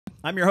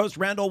I'm your host,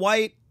 Randall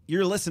White.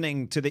 You're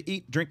listening to the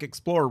Eat, Drink,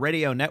 Explore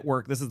Radio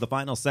Network. This is the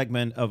final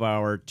segment of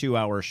our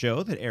 2-hour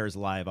show that airs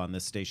live on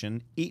this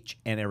station each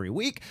and every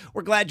week.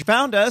 We're glad you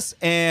found us,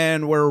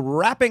 and we're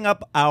wrapping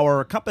up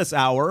our Compass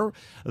Hour.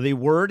 The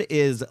word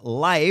is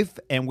life,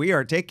 and we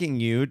are taking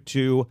you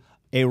to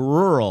a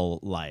rural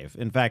life.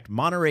 In fact,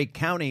 Monterey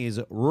County's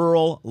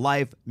Rural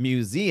Life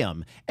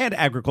Museum and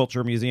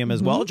Agriculture Museum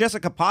as well.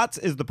 Jessica Potts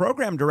is the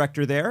program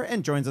director there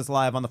and joins us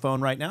live on the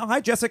phone right now.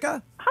 Hi,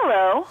 Jessica.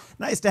 Hello.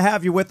 Nice to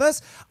have you with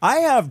us.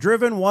 I have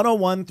driven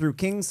 101 through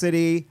King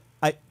City.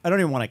 I don't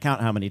even want to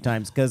count how many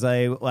times because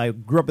I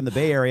grew up in the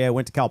Bay Area. I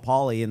went to Cal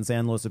Poly in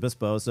San Luis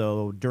Obispo.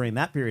 So during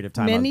that period of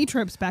time, many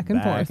trips back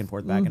and forth.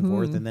 Back and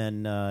forth. And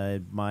then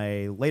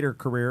my later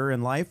career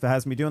in life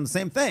has me doing the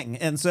same thing.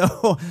 And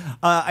so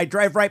I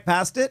drive right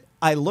past it.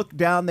 I look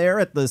down there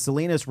at the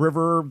Salinas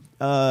River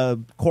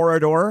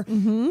corridor.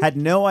 Had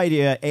no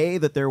idea, A,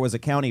 that there was a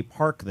county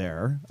park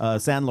there,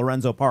 San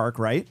Lorenzo Park,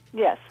 right?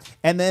 Yes.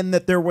 And then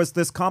that there was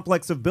this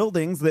complex of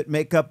buildings that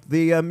make up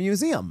the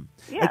museum.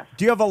 Yes.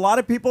 Do you have a lot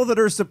of people that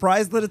are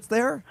surprised that it's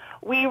there?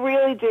 We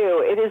really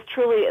do. It is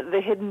truly the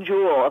hidden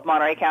jewel of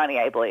Monterey County,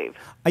 I believe.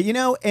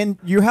 And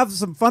you have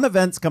some fun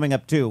events coming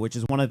up too, which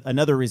is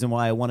another reason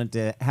why I wanted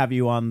to have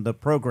you on the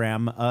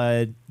program.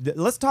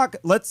 Let's talk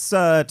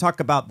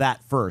about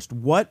that first.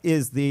 What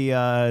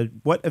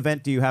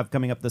event do you have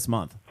coming up this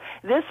month?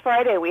 This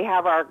Friday, we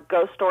have our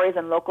ghost stories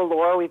and local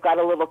lore. We've got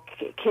a little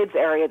kids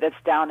area that's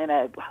down in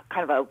a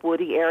kind of a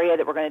woody area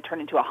that we're going to turn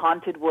into a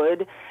haunted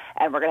wood,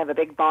 and we're going to have a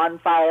big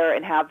bonfire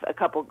and have a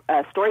couple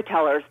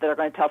storytellers that are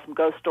going to tell some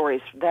ghost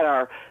stories that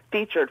are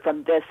featured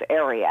from this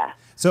area.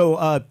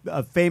 So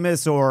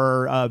famous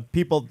or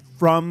people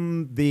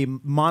from the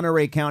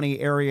Monterey County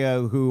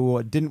area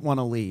who didn't want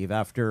to leave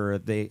after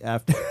they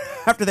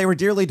were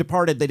dearly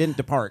departed, they didn't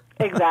depart.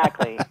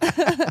 Exactly.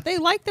 They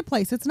like the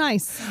place. It's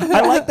nice.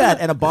 I like that.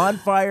 And a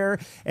bonfire,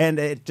 and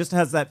it just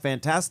has that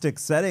fantastic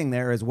setting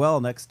there as well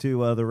next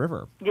to the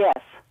river. Yes.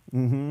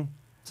 Mm-hmm.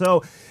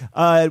 So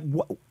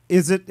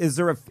is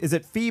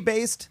it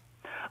fee-based?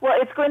 Well,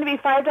 it's going to be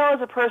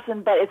 $5 a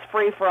person, but it's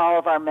free for all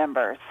of our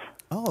members.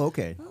 Oh,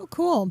 okay. Oh,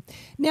 cool.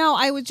 Now,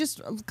 I was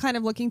just kind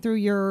of looking through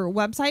your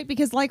website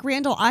because, like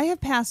Randall, I have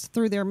passed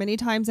through there many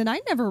times, and I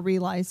never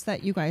realized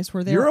that you guys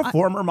were there. You're a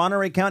former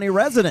Monterey County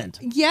resident.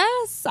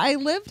 Yes, I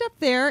lived up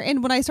there,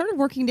 and when I started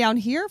working down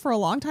here for a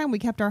long time, we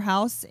kept our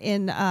house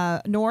in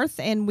north,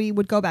 and we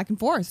would go back and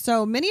forth.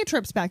 So many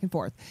trips back and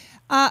forth.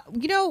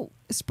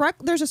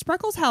 There's a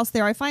Spreckles house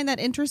there. I find that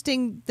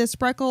interesting. The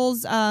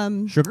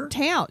Spreckles Sugar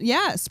town,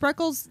 yeah,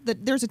 Spreckles.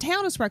 There's a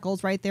town of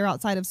Spreckles right there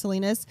outside of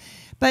Salinas.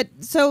 But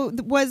so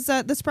was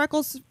the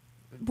Spreckles?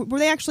 Were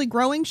they actually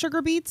growing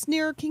sugar beets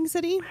near King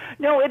City?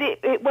 No,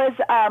 it was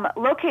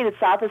located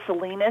south of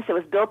Salinas. It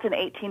was built in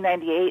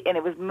 1898, and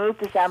it was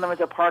moved to San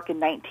Lorenzo Park in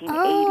 1980.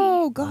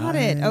 Oh, got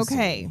it.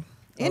 Okay.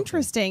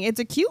 Interesting. It's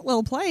a cute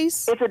little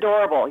place. It's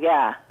adorable,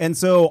 yeah. And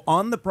so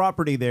on the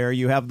property there,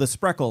 you have the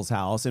Spreckles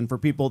house. And for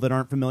people that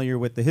aren't familiar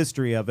with the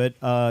history of it,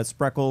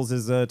 Spreckles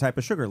is a type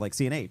of sugar like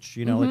C&H,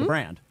 like a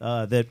brand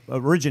that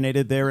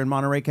originated there in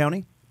Monterey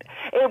County.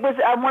 It was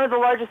one of the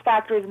largest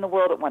factories in the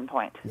world at one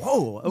point.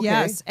 Whoa, okay.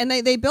 Yes, and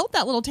they built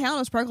that little town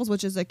of Spreckles,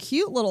 which is a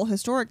cute little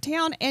historic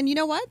town. And you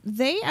know what?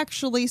 They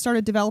actually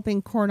started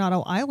developing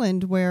Coronado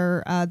Island,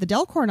 where the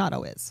Del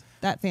Coronado is,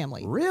 that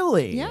family.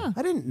 Really? Yeah.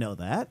 I didn't know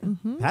that.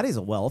 Patty's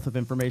a wealth of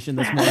information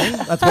this morning.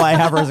 That's why I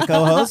have her as a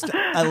co-host.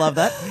 I love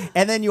that.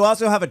 And then you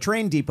also have a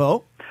train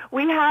depot.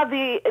 We have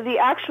the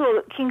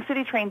actual King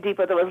City train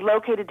depot that was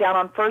located down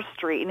on 1st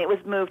Street, and it was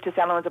moved to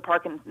San Lorenzo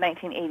Park in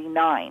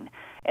 1989.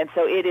 And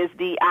so it is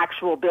the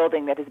actual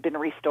building that has been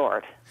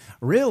restored.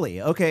 Really?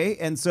 Okay.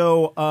 And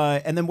so,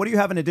 and then what do you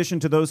have in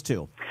addition to those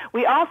two?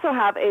 We also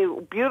have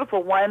a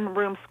beautiful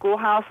one-room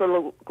schoolhouse, a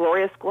little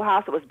glorious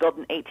schoolhouse that was built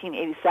in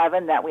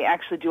 1887 that we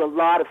actually do a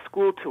lot of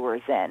school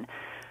tours in.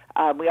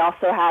 We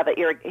also have a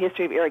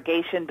history of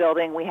irrigation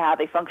building. We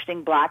have a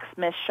functioning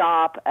blacksmith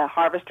shop, a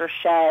harvester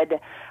shed,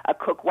 a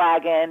cook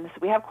wagon. So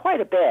we have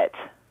quite a bit.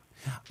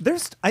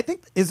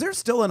 Is there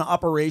still an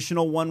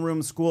operational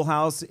one-room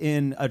schoolhouse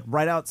in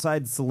right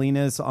outside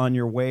Salinas on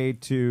your way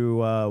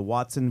to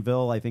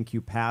Watsonville? I think you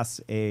pass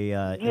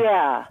a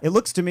yeah. It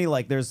looks to me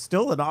like there's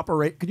still an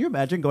Could you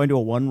imagine going to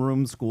a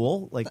one-room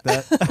school like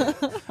that?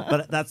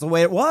 But that's the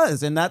way it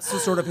was, and that's the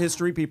sort of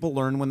history people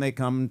learn when they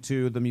come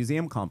to the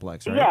museum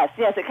complex, right? Yes.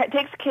 It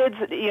takes kids,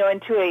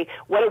 into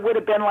what it would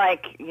have been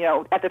like,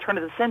 at the turn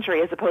of the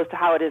century, as opposed to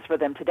how it is for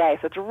them today.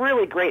 So it's a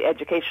really great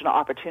educational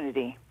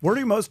opportunity. Where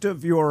do most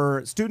of your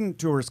student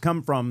tours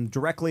come from?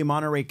 Directly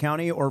Monterey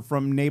County or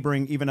from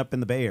neighboring, even up in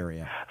the Bay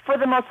Area? For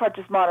the most part,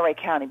 just Monterey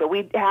County, but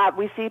we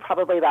see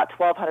probably about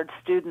 1,200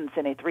 students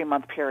in a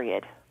 3-month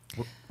period.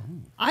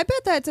 I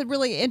bet that's a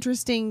really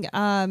interesting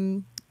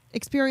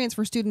experience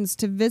for students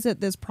to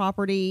visit this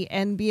property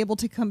and be able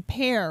to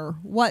compare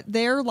what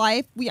their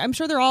life. I'm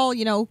sure they're all,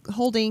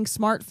 holding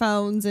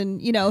smartphones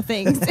and,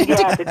 things.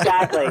 Yes,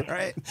 exactly.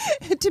 Right.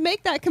 To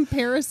make that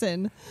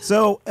comparison.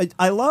 So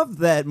I love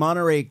that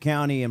Monterey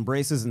County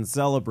embraces and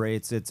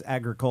celebrates its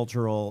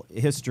agricultural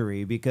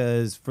history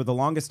because for the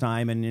longest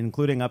time, and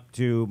including up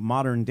to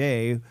modern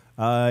day,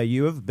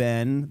 you have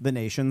been the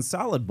nation's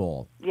salad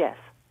bowl. Yes.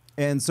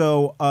 And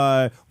so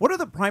what are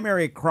the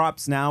primary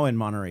crops now in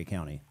Monterey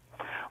County?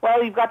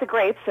 Well, you've got the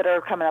grapes that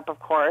are coming up, of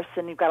course,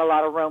 and you've got a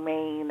lot of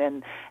romaine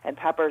and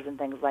peppers and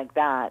things like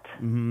that.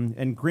 Mm-hmm.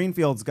 And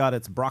Greenfield's got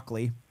its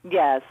broccoli.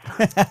 Yes.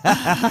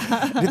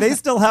 Do they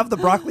still have the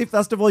broccoli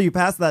festival? You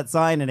passed that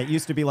sign, and it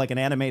used to be like an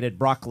animated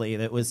broccoli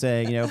that was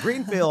saying,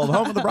 Greenfield,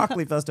 home of the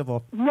broccoli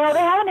festival. No, they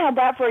haven't had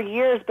that for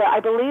years, but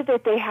I believe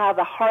that they have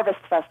a harvest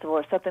festival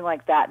or something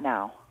like that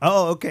now.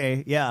 Oh,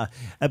 okay. Yeah.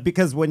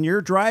 Because when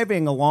you're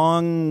driving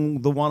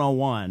along the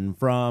 101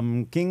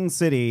 from King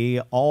City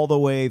all the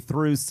way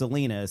through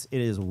Salinas,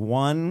 it is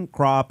one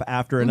crop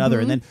after another.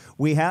 Mm-hmm. And then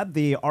we had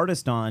the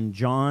artist on,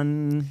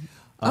 John.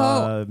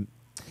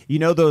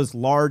 Those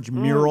large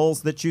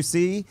murals that you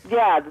see?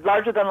 Yeah,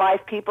 larger than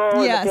life people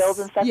in the fields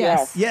and stuff.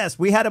 Yes,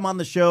 we had him on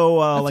the show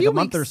like a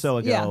month weeks. or so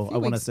ago, I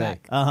want to say.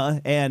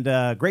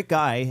 And great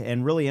guy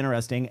and really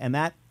interesting. And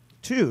that,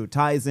 too,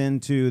 ties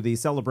into the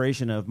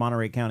celebration of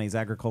Monterey County's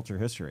agriculture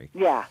history.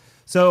 Yeah.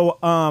 So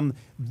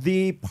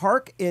the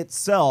park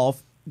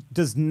itself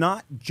does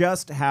not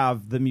just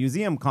have the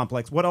museum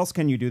complex. What else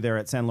can you do there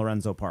at San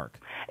Lorenzo Park?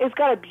 It's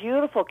got a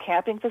beautiful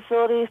camping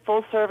facility,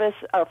 full service,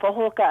 full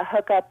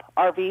hookup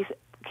RV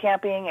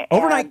camping.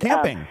 Overnight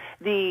camping.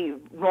 The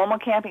normal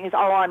camping is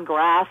all on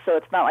grass, so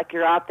it's not like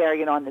you're out there,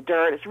 on the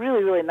dirt. It's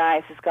really, really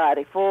nice. It's got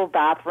a full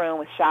bathroom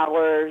with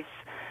showers.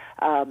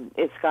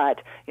 It's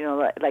got,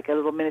 like a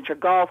little miniature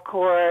golf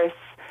course.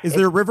 Is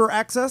there river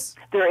access?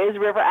 There is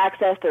river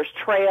access. There's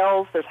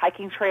trails. There's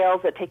hiking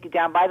trails that take you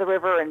down by the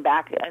river and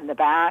back in the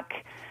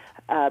back.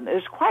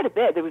 There's quite a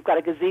bit. We've got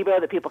a gazebo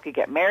that people could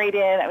get married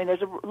in. I mean,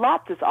 there's a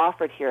lot that's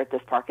offered here at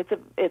this park.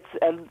 It's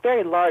a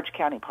very large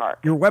county park.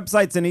 Your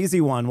website's an easy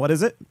one. What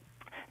is it?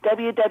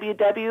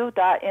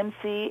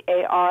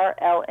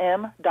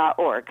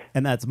 www.mcarlm.org.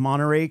 And that's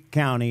Monterey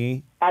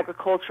County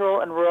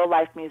Agricultural and Rural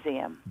Life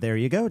Museum. There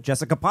you go.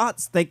 Jessica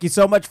Potts, thank you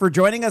so much for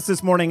joining us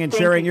this morning and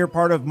sharing your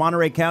part of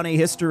Monterey County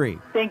history.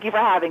 Thank you for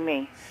having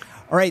me.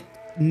 All right.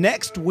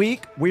 Next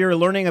week, we are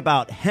learning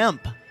about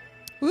hemp.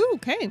 Ooh,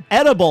 okay.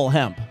 Edible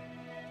hemp.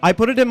 I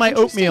put it in my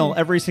oatmeal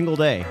every single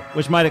day,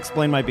 which might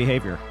explain my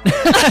behavior.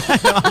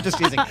 No, I'm just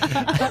teasing.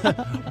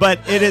 But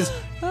it is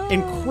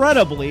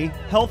incredibly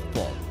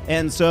healthful.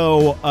 And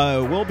so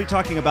we'll be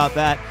talking about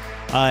that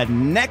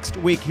next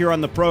week here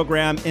on the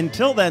program.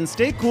 Until then,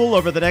 stay cool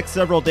over the next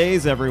several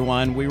days,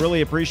 everyone. We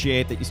really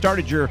appreciate that you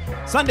started your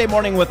Sunday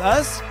morning with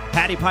us.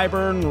 Patty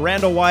Pyburn,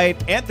 Randall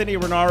White, Anthony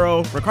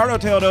Renaro, Ricardo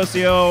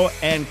Teodosio,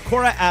 and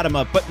Cora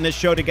Adama putting this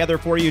show together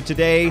for you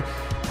today.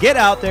 Get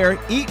out there,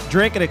 eat,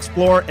 drink, and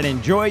explore, and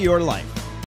enjoy your life.